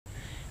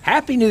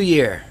Happy New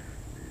Year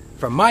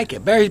from Mike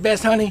at Barry's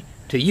Best Honey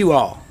to you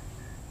all.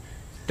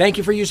 Thank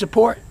you for your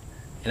support,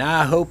 and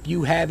I hope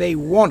you have a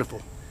wonderful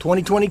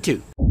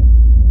 2022.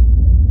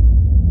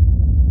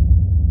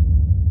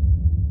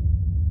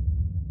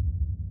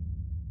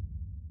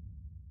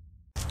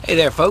 Hey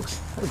there,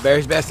 folks. It's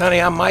Barry's Best Honey.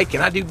 I'm Mike,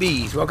 and I do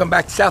bees. Welcome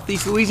back to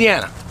Southeast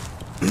Louisiana.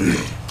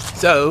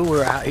 So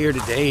we're out here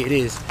today. It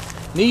is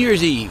New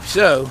Year's Eve.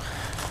 So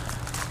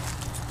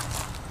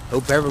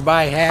hope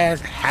everybody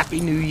has a Happy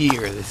New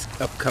Year this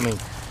upcoming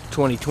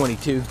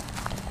 2022.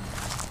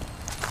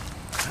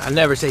 I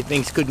never say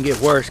things couldn't get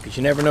worse, because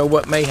you never know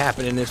what may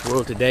happen in this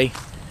world today.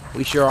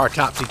 We sure are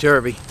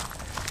topsy-turvy.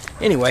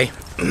 Anyway,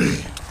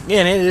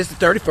 again, it is the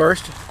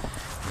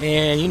 31st.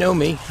 And you know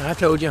me, I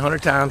told you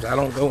 100 times I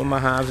don't go in my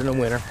hives in the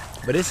winter.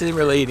 But this isn't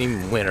really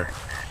even winter.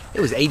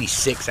 It was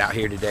 86 out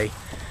here today.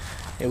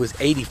 It was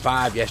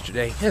 85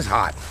 yesterday. It's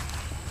hot.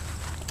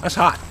 That's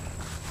hot.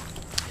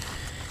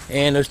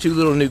 And those two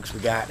little NUCs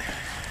we got,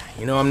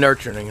 you know, I'm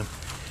nurturing them.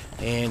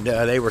 And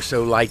they were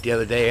so light the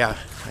other day. I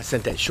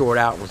sent that short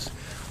out, was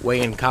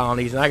weighing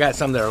colonies. And I got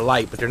some that are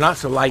light, but they're not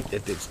so light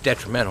that it's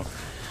detrimental.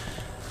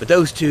 But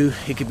those two,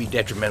 it could be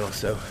detrimental.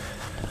 So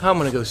I'm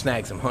going to go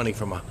snag some honey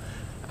from a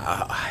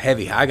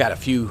heavy. I got a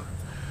few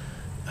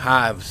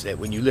hives that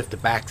when you lift the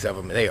backs of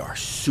them, they are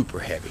super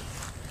heavy.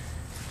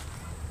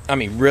 I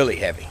mean, really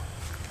heavy.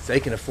 So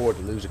they can afford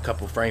to lose a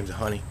couple frames of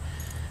honey.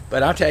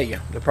 But I'll tell you,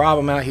 the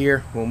problem out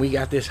here, when we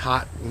got this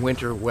hot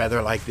winter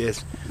weather like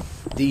this,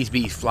 these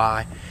bees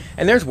fly.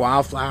 And there's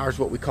wildflowers,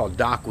 what we call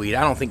dockweed.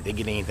 I don't think they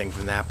get anything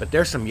from that, but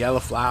there's some yellow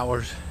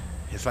flowers.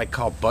 It's like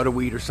called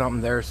butterweed or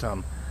something. There's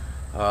some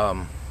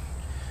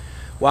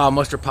wild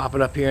mustard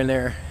popping up here and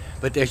there.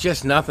 But there's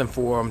just nothing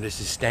for them to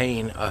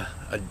sustain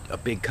a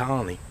big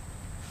colony.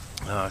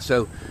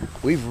 So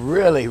we've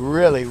really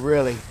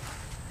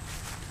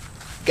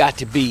got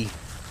to be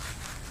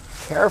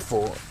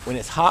careful when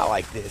it's hot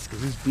like this,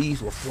 because these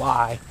bees will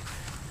fly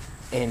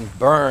and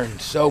burn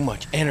so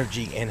much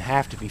energy and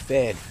have to be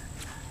fed.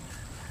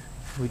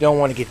 We don't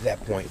want to get to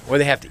that point where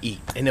they have to eat,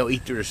 and they'll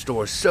eat through the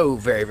stores so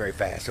very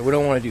fast. So we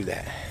don't want to do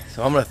that.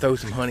 So I'm going to throw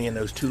some honey in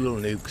those two little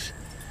NUCs.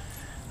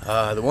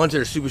 The ones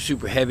that are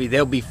super heavy,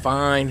 they'll be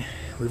fine.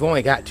 We've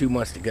only got 2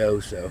 months to go,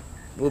 so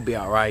we'll be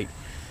all right.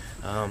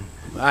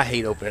 I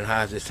hate opening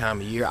hives this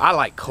time of year. I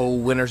like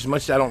cold winters. As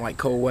much as I don't like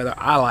cold weather,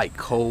 I like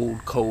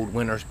cold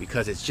winters,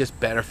 because it's just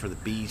better for the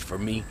bees, for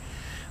me.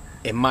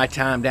 In my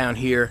time down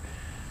here,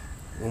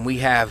 when we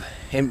have,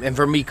 and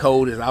for me,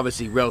 cold is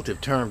obviously a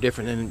relative term,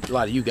 different than a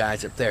lot of you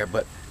guys up there,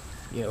 but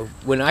you know,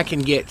 when I can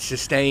get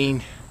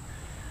sustained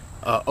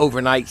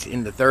overnights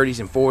in the 30s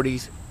and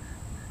 40s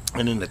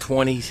and in the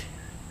 20s,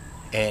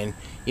 and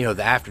you know,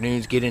 the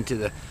afternoons get into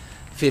the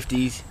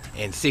 50s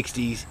and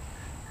 60s,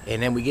 and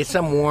then we get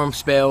some warm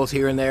spells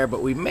here and there,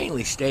 but we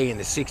mainly stay in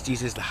the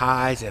 60s as the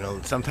highs,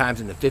 and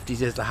sometimes in the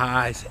 50s as the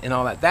highs and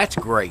all that. That's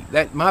great.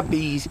 That my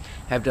bees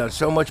have done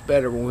so much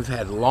better when we've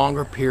had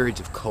longer periods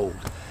of cold.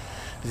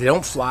 They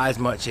don't fly as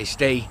much. They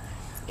stay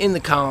in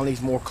the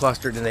colonies more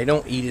clustered, and they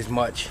don't eat as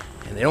much,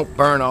 and they don't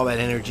burn all that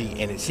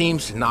energy, and it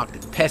seems to knock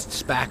the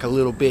pests back a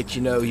little bit.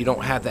 You know, you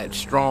don't have that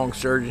strong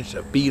surge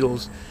of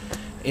beetles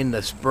in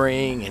the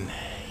spring, and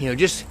you know,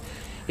 just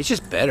it's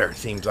just better, it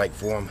seems like,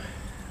 for them.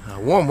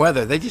 Warm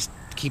weather, they just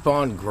keep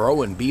on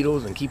growing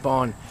beetles and keep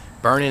on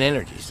burning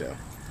energy, so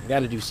you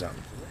got to do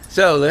something.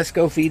 So let's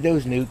go feed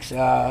those NUCs.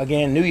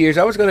 Again, New Year's,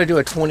 I was going to do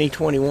a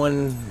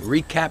 2021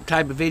 recap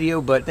type of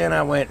video, but then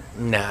I went,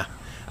 nah.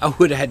 I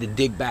would have had to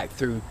dig back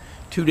through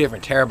 2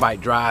 different terabyte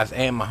drives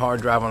and my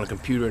hard drive on the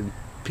computer and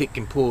pick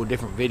and pull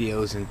different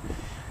videos, and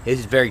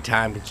it's very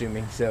time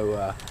consuming,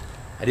 so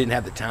I didn't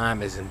have the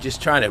time, as I'm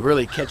just trying to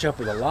really catch up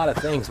with a lot of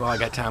things while I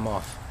got time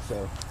off.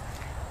 So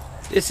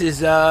this is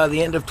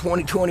the end of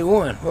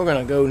 2021. We're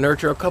going to go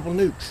nurture a couple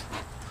NUCs.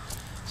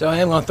 So I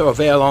am going to throw a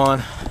veil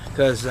on,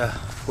 because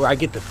where I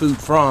get the food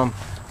from,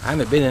 I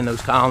haven't been in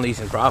those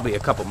colonies in probably a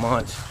couple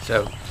months.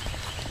 So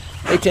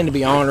they tend to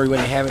be ornery when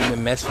they haven't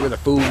been messed with or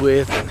fooled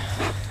with. And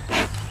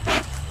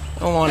I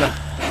don't want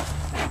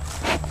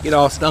to get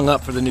all stung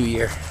up for the new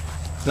year.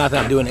 Not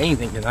that I'm doing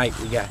anything tonight.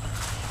 We're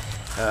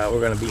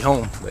going to be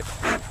home.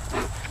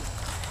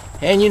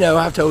 And you know,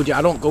 I've told you,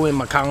 I don't go in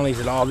my colonies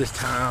at all this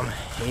time.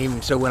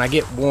 Even so, when I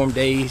get warm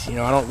days, you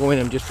know, I don't go in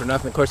them just for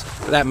nothing. Of course,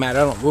 for that matter,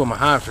 I don't go in my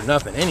hives for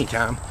nothing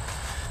anytime.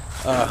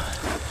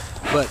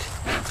 But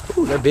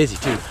ooh, they're busy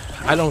too.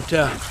 I don't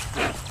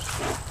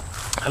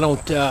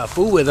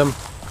fool with them,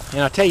 and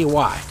I'll tell you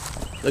why.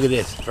 Look at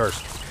this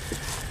first.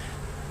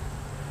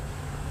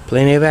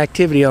 Plenty of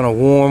activity on a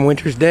warm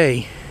winter's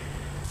day.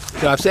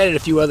 So I've said it a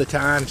few other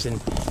times,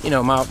 and you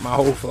know, my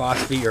whole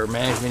philosophy or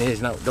management is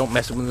don't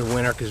mess with them in the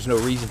winter, because there's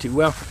no reason to.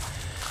 Well,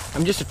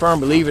 I'm just a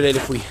firm believer that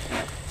if we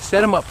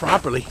set them up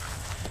properly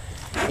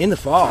in the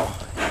fall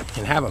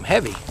and have them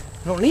heavy,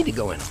 you don't need to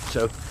go in them.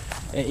 So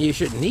you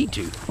shouldn't need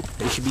to.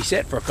 They should be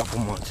set for a couple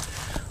months.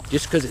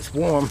 Just because it's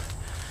warm,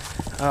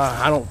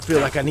 I don't feel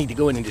like I need to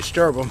go in and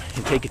disturb them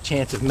and take a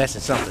chance of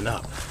messing something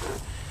up.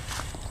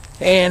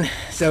 And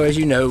so, as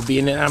you know,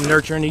 being that I'm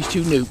nurturing these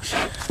 2 NUCs,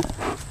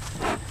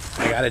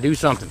 got to do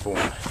something for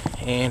them.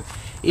 And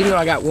even though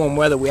I got warm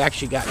weather, we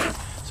actually got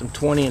some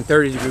 20 and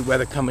 30 degree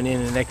weather coming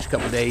in the next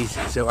couple days,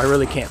 so I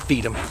really can't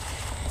feed them.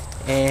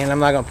 And I'm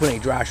not going to put any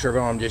dry sugar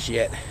on them just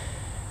yet.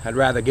 I'd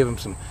rather give them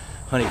some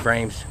honey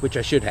frames, which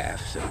I should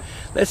have. So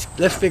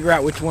let's figure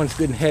out which one's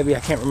good and heavy. I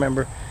can't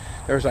remember.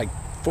 There was like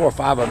 4 or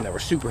 5 of them that were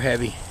super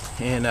heavy,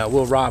 and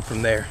we'll rob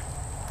from there.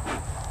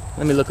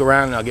 Let me look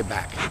around and I'll get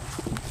back.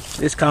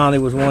 This colony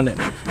was one that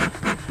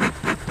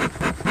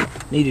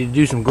needed to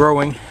do some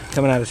growing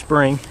coming out of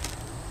spring.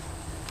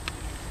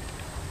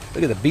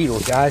 Look at the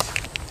beetles, guys.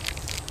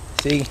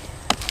 See?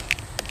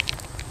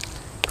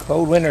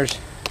 Cold winters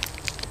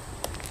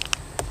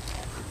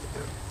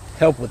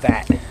help with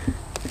that.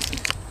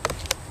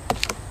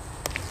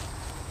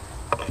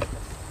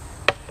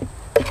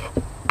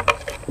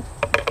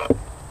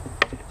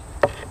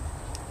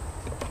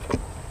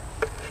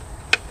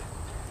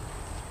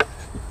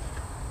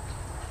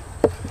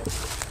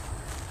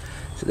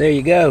 So there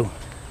you go.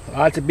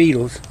 Lots of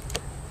beetles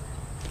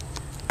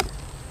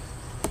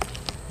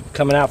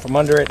coming out from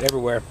under it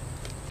everywhere.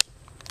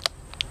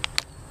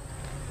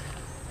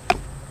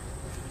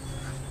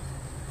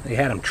 They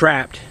had them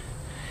trapped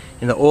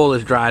and the oil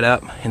is dried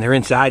up and they're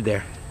inside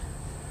there.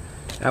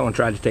 That one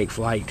tried to take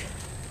flight.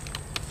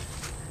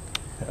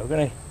 So we're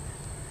gonna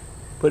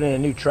put in a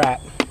new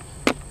trap.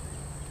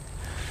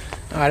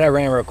 Alright, I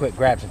ran real quick,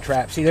 grabbed some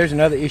traps. See, there's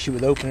another issue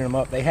with opening them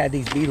up. They had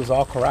these beetles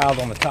all corralled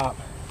on the top.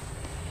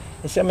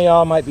 And some of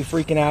y'all might be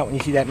freaking out when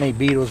you see that many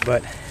beetles,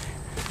 but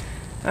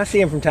I see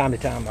them from time to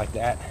time like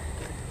that.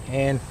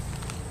 And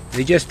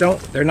they just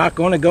don't, they're not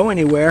going to go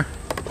anywhere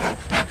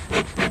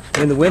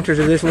when the winters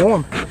are this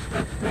warm.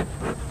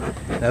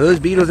 Now those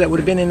beetles that would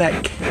have been in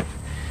that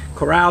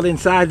corralled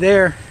inside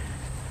there,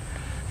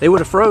 they would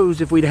have froze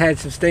if we'd had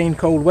sustained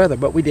cold weather,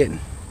 but we didn't.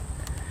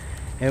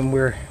 And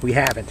we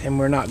haven't, and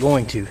we're not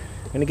going to.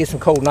 We're going to get some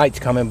cold nights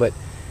coming, but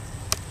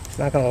it's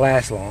not going to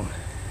last long.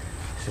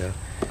 So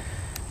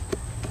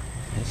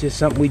it's just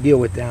something we deal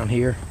with down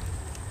here.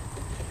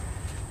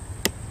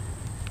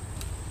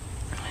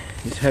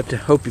 You just have to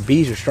hope your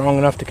bees are strong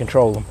enough to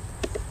control them.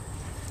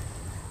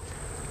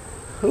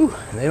 Whew,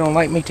 they don't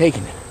like me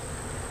taking it.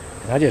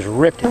 And I just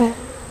ripped it.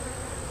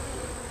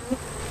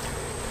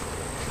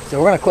 So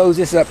we're going to close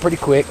this up pretty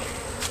quick.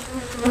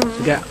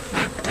 We got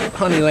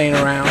honey laying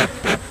around.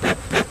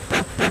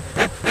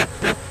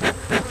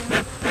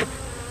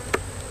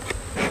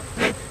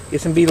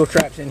 Get some beetle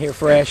traps in here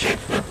fresh.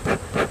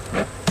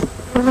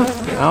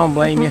 I don't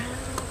blame you.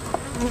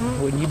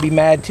 Wouldn't you be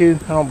mad too?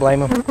 I don't blame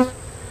them.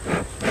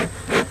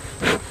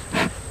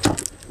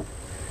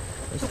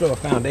 Let's throw a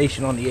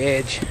foundation on the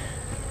edge.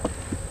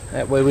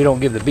 That way we don't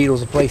give the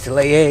beetles a place to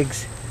lay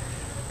eggs.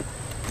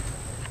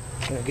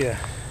 I'm gonna get a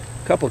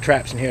couple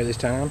traps in here this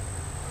time.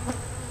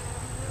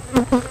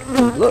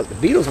 Look, the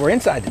beetles were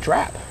inside the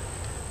trap.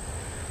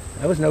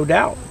 There was no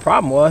doubt. The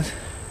problem was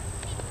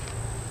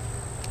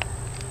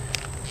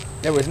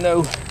there was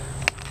no.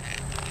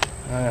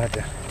 I have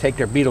to take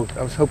their beetle.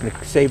 I was hoping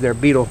to save their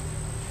beetle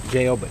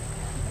jail, but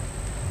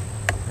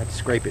I had to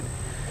scrape it.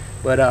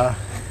 But the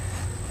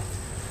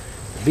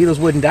beetles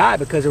wouldn't die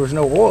because there was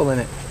no oil in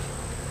it.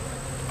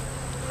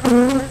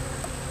 Yeah,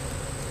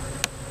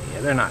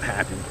 they're not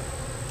happy.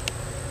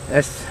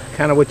 That's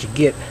kind of what you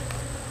get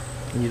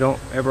when you don't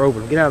ever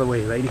open them. Get out of the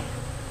way, lady.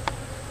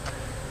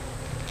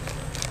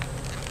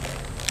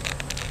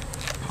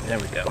 There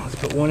we go. Let's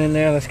put one in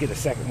there. Let's get a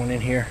second one in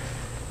here.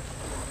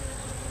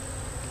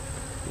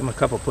 Give them a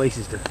couple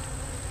places to.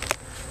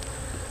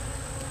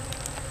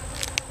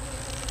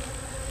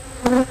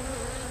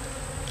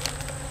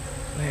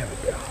 There we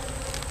go.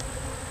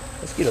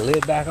 Let's get a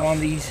lid back on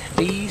these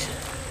bees.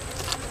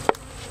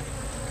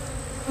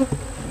 You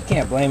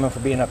can't blame them for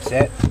being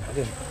upset. I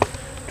just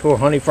tore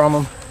honey from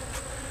them.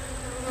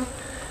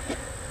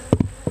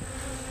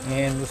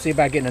 And we'll see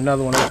about getting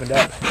another one opened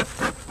up.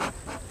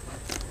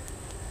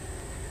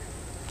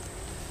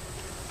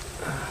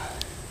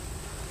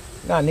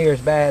 Not near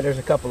as bad. There's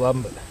a couple of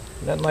them, but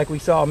nothing like we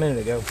saw a minute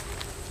ago.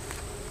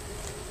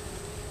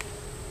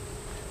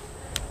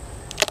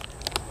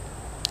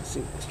 Let's see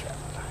what this trap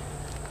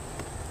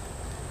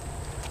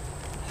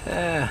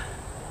is.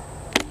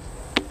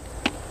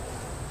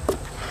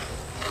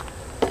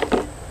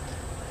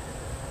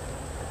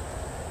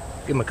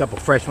 Give them a couple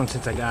fresh ones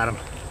since I got them.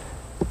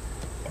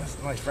 That's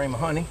a nice frame of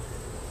honey.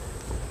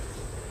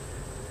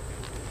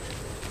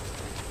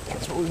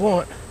 That's what we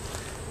want.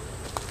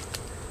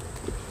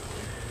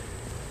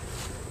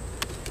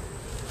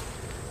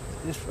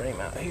 This frame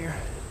out here.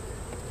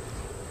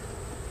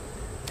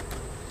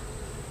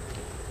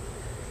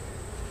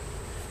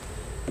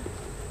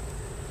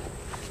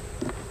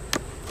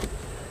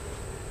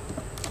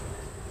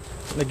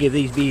 I'm gonna give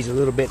these bees a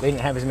little bit. They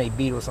didn't have as many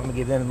beetles, so I'm gonna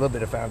give them a little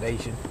bit of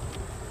foundation.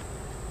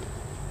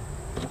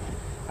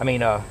 I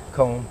mean,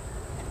 comb.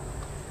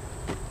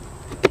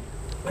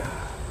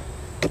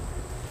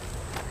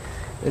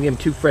 I'll give them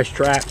 2 fresh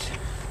traps,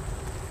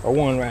 or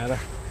 1 rather.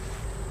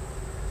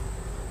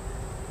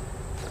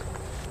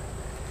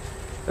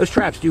 Those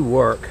traps do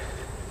work.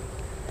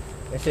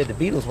 I said the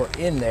beetles were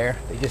in there.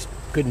 They just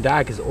couldn't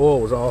die because the oil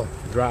was all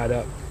dried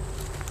up.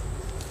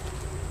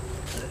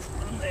 That's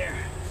one there.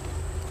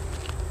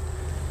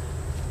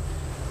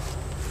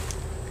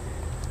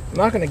 I'm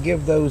not going to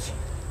give those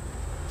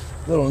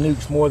little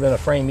nukes more than a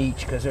frame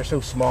each because they're so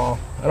small.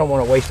 I don't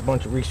want to waste a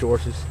bunch of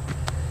resources.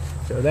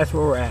 So that's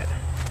where we're at.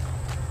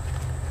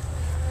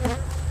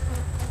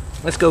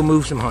 Let's go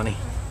move some honey.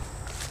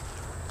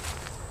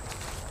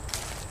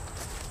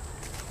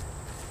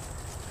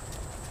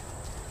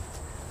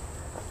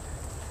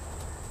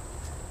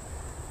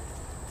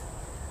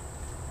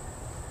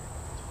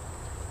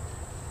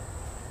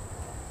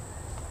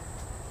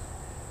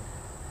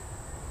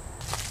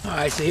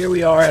 Alright, so here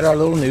we are at our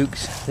little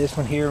nukes. This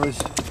one here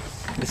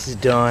this is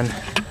done.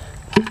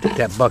 Put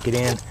that bucket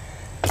in.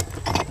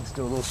 Let's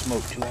do a little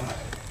smoke to them.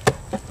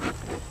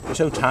 They're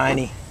so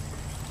tiny.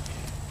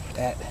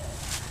 There's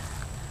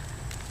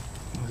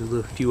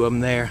a few of them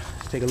there.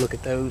 Let's take a look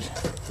at those.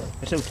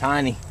 They're so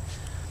tiny.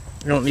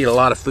 They don't need a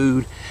lot of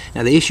food.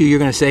 Now the issue, you're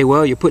going to say,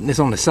 well, you're putting this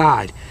on the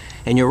side.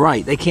 And you're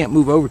right. They can't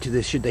move over to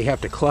this should they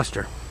have to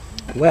cluster.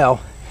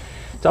 Well,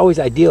 it's always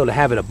ideal to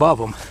have it above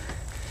them,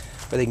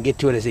 where they can get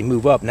to it as they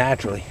move up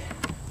naturally.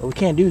 But we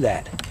can't do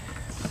that.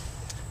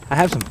 I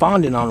have some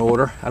fondant on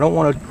order. I don't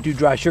want to do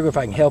dry sugar if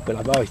I can help it.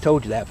 I've always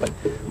told you that, but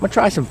I'm going to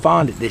try some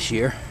fondant this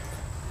year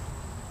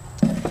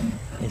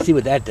and see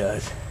what that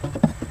does.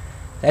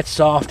 That's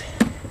soft.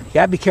 You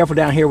got to be careful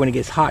down here when it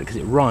gets hot because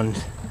it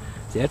runs.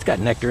 See, that's got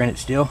nectar in it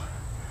still.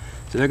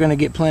 So they're going to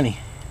get plenty.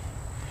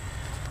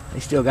 They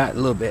still got a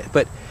little bit.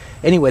 But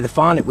anyway, the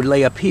fondant would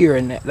lay up here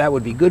and that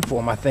would be good for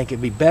them. I think it'd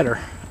be better,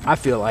 I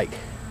feel like.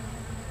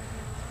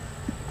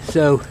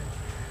 So,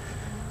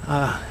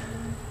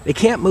 they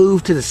can't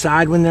move to the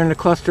side when they're in the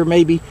cluster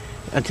maybe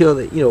until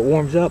it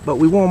warms up, but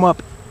we warm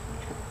up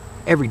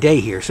every day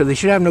here, so they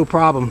should have no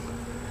problem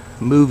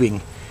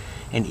moving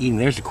and eating.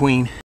 There's the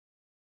queen.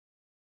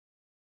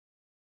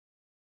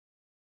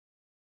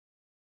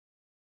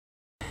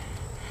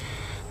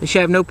 They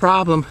should have no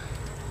problem,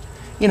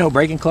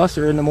 breaking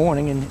cluster in the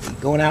morning and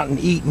going out and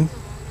eating,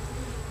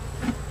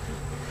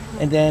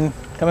 and then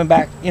coming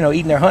back,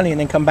 eating their honey and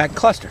then come back and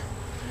cluster.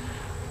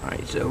 All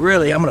right, so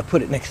really I'm going to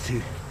put it next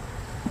to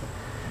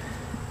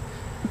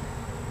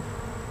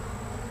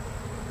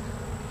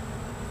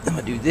I'm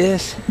going to do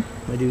this,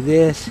 I'm going to do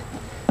this,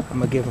 I'm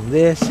going to give them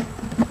this.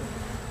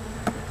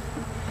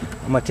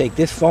 I'm going to take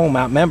this foam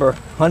out. Remember,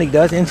 honey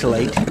does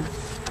insulate.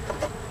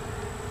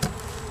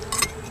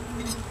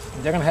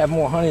 They're going to have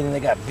more honey than they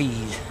got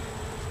bees.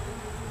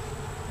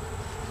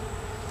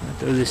 I'll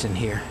throw this in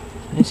here.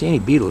 I didn't see any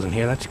beetles in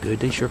here, that's good.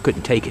 They sure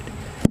couldn't take it.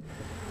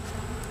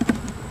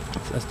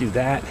 So let's do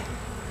that.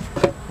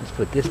 Let's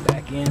put this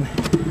back in.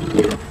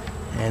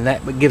 And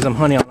that gives them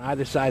honey on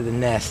either side of the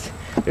nest.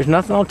 There's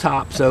nothing on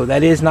top, so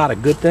that is not a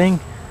good thing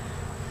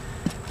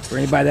for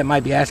anybody that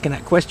might be asking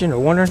that question or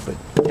wondering.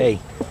 But hey,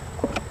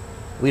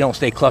 we don't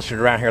stay clustered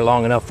around here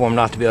long enough for them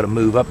not to be able to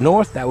move. Up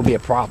north, that would be a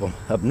problem.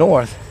 Up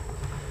north,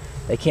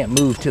 they can't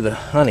move to the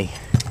honey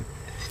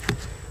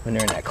when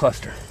they're in that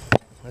cluster.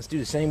 Let's do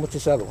the same with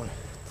this other one.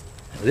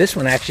 This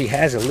one actually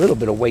has a little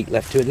bit of weight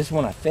left to it. This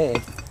one I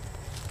fed,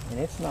 and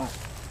it's not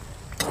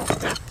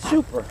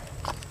super.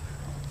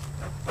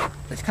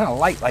 It's kind of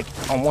light, like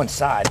on one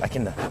side, like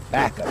in the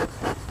back of it.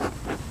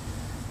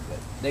 But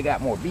they got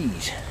more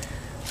bees.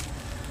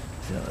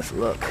 So let's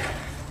look.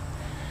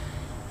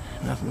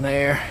 Nothing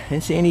there.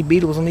 Didn't see any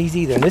beetles on these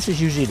either. And this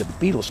is usually the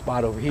beetle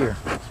spot over here.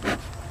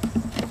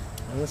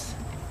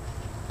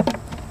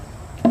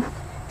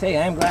 Tell you,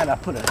 I am glad I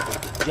put a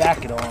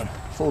jacket on,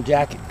 full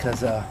jacket, because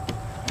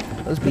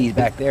those bees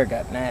back there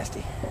got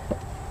nasty.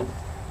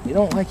 They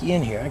don't like you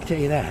in here, I can tell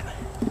you that,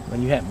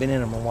 when you haven't been in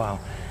them in a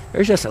while.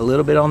 There's just a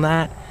little bit on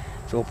that.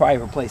 So we'll probably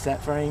replace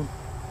that frame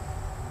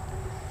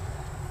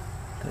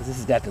because this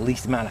has got the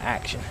least amount of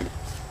action.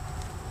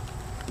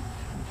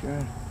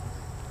 Okay.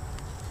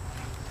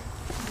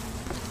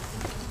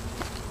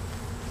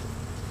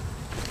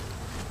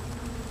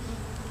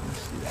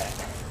 Let's do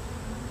that.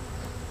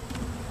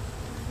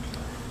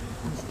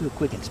 Let's do a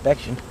quick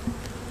inspection.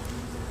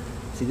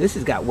 See, this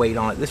has got weight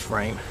on it, this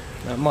frame.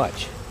 Not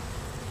much.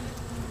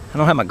 I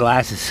don't have my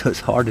glasses, so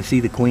it's hard to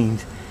see the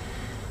queens.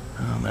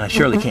 And I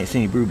surely can't see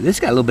any brood, but this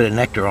got a little bit of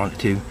nectar on it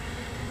too,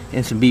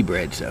 and some bee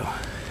bread, so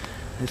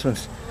this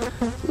one's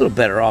a little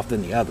better off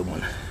than the other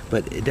one,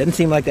 but it doesn't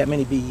seem like that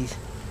many bees.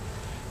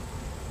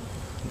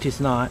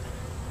 Just not.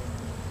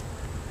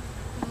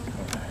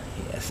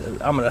 Yeah, so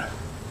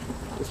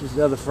this was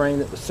the other frame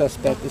that was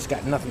suspect. It's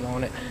got nothing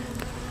on it.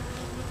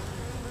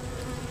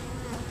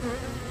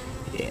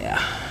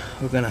 Yeah,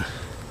 we're gonna.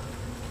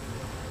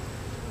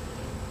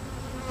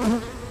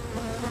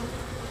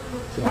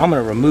 So I'm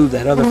going to remove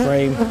that other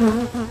frame.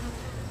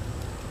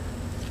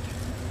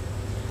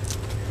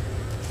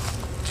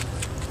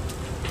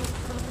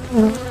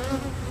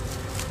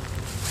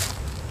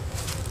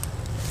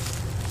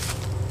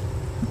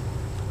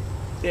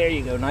 There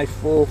you go, nice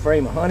full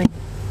frame of honey.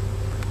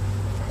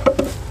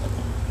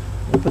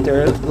 We'll put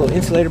their little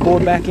insulator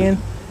board back in.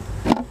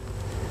 I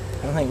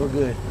think we're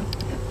good.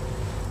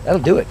 That'll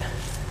do it.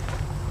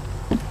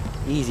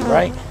 Easy,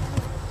 right?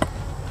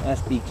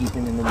 That's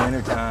beekeeping in the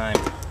winter time.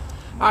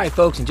 All right,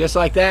 folks, and just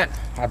like that,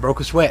 I broke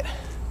a sweat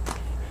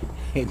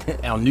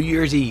on New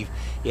Year's Eve.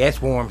 Yeah,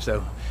 it's warm,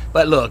 so.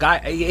 But look,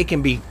 it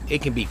can be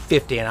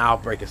 50 and I'll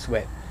break a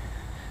sweat.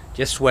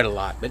 Just sweat a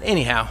lot. But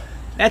anyhow,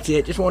 that's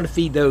it. Just wanted to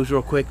feed those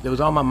real quick. That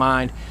was on my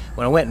mind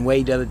when I went and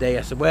weighed the other day.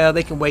 I said, well,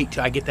 they can wait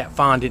till I get that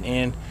fondant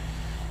in.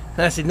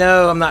 And I said,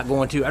 no, I'm not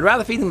going to. I'd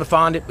rather feed them the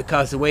fondant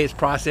because the way it's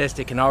processed,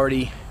 it can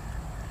already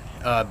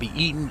be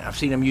eaten. I've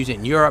seen them use it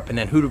in Europe, and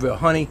then Hooterville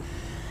honey.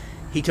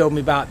 He told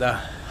me about the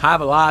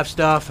Hive Life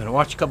stuff, and I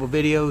watched a couple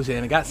videos,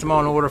 and I got some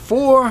on order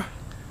for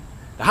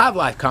the Hive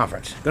Life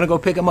Conference. Gonna go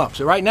pick them up.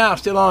 So right now, I'm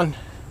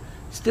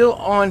still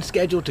on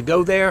schedule to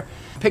go there,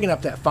 picking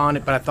up that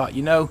fondant. But I thought,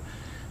 you know,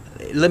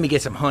 let me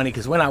get some honey,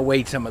 because when I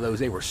weighed some of those,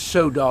 they were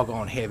so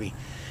doggone heavy.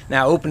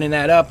 Now opening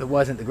that up, it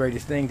wasn't the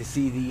greatest thing to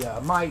see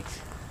the mites.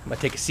 I'm gonna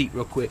take a seat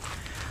real quick.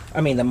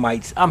 I mean the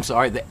mites, I'm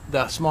sorry,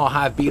 the small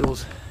hive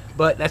beetles.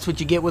 But that's what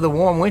you get with a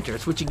warm winter.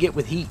 It's what you get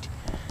with heat.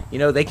 You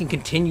know, they can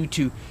continue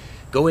to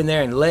go in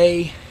there and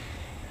lay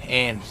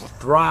and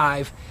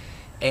thrive.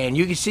 And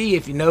you can see,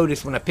 if you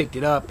notice when I picked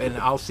it up, and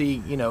I'll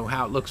see, you know,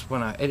 how it looks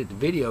when I edit the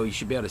video, you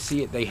should be able to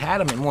see it. They had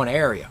them in one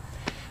area.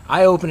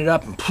 I open it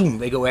up and boom,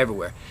 they go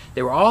everywhere.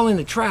 They were all in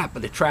the trap,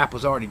 but the trap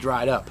was already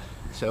dried up.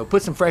 So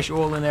put some fresh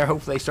oil in there.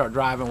 Hopefully they start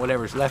driving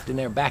whatever's left in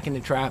there back in the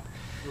trap.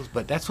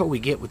 But that's what we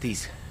get with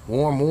these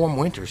warm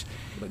winters.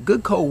 But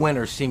good cold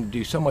winters seem to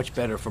do so much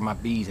better for my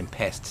bees and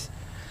pests.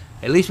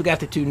 At least we got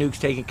the 2 NUCs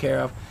taken care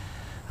of.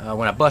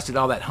 When I busted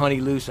all that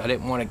honey loose,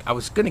 I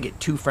was going to get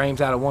 2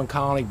 frames out of one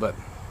colony, but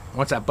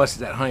once I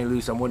busted that honey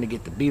loose, I wanted to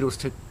get the beetles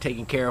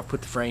taken care of,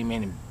 put the frame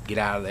in, and get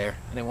out of there.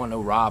 I didn't want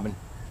no robbing.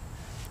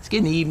 It's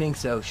getting the evening,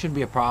 so it shouldn't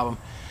be a problem.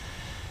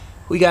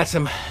 We got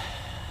some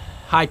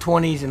high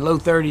 20s and low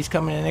 30s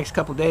coming in the next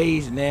couple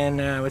days, and then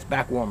it's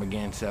back warm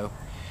again. So,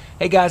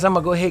 hey guys, I'm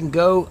gonna go ahead and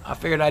go. I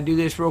figured I'd do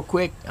this real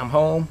quick. I'm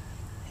home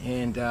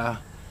and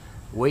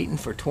waiting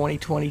for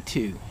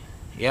 2022.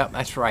 Yep,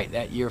 that's right.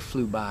 That year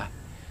flew by.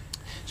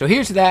 So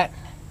here's to that.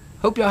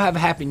 Hope y'all have a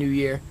happy new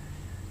year.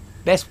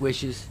 Best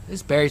wishes. This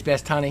is Barry's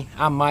Best Honey.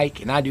 I'm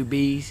Mike, and I do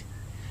bees.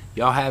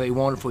 Y'all have a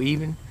wonderful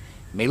evening.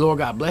 May Lord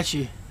God bless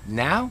you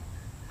now,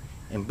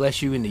 and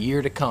bless you in the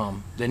year to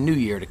come, the new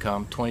year to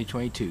come,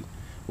 2022.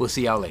 We'll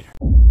see y'all later.